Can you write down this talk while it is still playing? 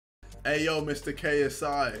Hey, yo, Mr.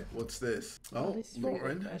 KSI. What's this? Oh, this is really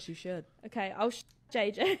Lauren. good. As you should. Okay, I'll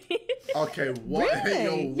JJ. Okay, what? Really? Hey,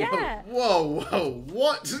 yo, Yeah. whoa,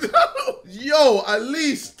 what? Yo, at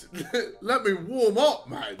least let me warm up,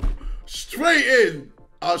 man. Straight in.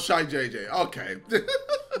 I'll shag JJ. Okay.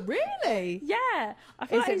 Really? Yeah. I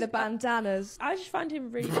feel Is like it he's the bandanas? I just find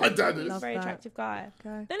him really Bandanas. he's a very Love that. attractive guy.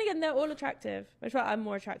 Okay. Then again, they're all attractive. Which why I'm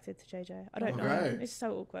more attracted to JJ. I don't know. Okay. It's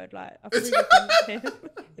so awkward. Like I've really offended him.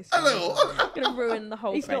 It's A little. I'm gonna ruin the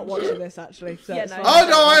whole He's not friendship. watching this actually. So Yeah, it's no. fine. Oh,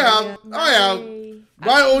 no, I Yeah. am. I am. Mary.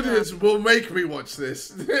 My Actually, audience will make me watch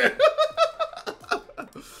this.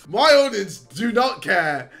 My audience do not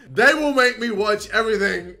care. They will make me watch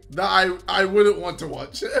everything that I wouldn't want to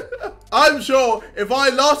watch. I'm sure if I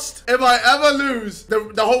lost, if I ever lose,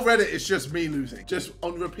 the whole Reddit is just me losing. Just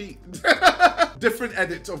on repeat. Different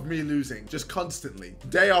edits of me losing. Just constantly.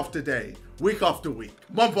 Day after day. Week after week.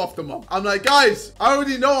 Month after month. I'm like, guys, I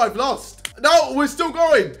already know I've lost. No, we're still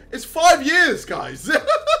going. It's 5 years, guys.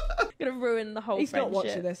 Gonna ruin the whole He's friendship. not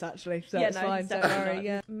watching this actually, so Yeah, it's no, fine. he's Don't definitely worry. not.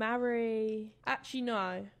 Yeah. Marry. Actually,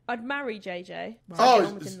 no. I'd marry JJ. Oh, I get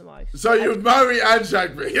on with him the most. so you'd marry and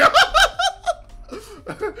shag me.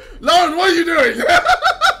 Lauren, what are you doing?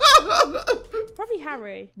 Probably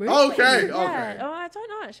Harry. Okay, Yeah. okay. Oh, I don't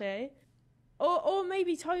know actually. Or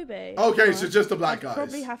maybe Toby. Okay, so just the black I'd guys.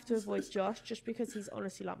 probably have to avoid Josh just because he's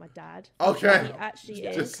honestly like my dad. Okay. He actually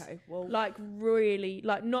Just- is. Okay. Well, Like really,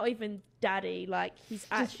 like not even daddy. Like he's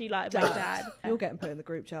actually like my dad. you're getting put in the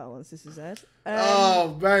group chat once this is aired.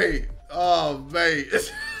 Oh, mate. Oh, mate.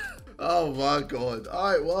 Oh, my God.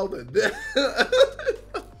 All right, well then.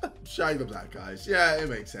 Shag the black guys. Yeah, it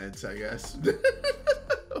makes sense, I guess.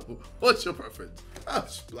 What's your preference? Oh,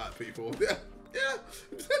 black people. Yeah. Yeah.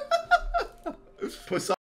 Put some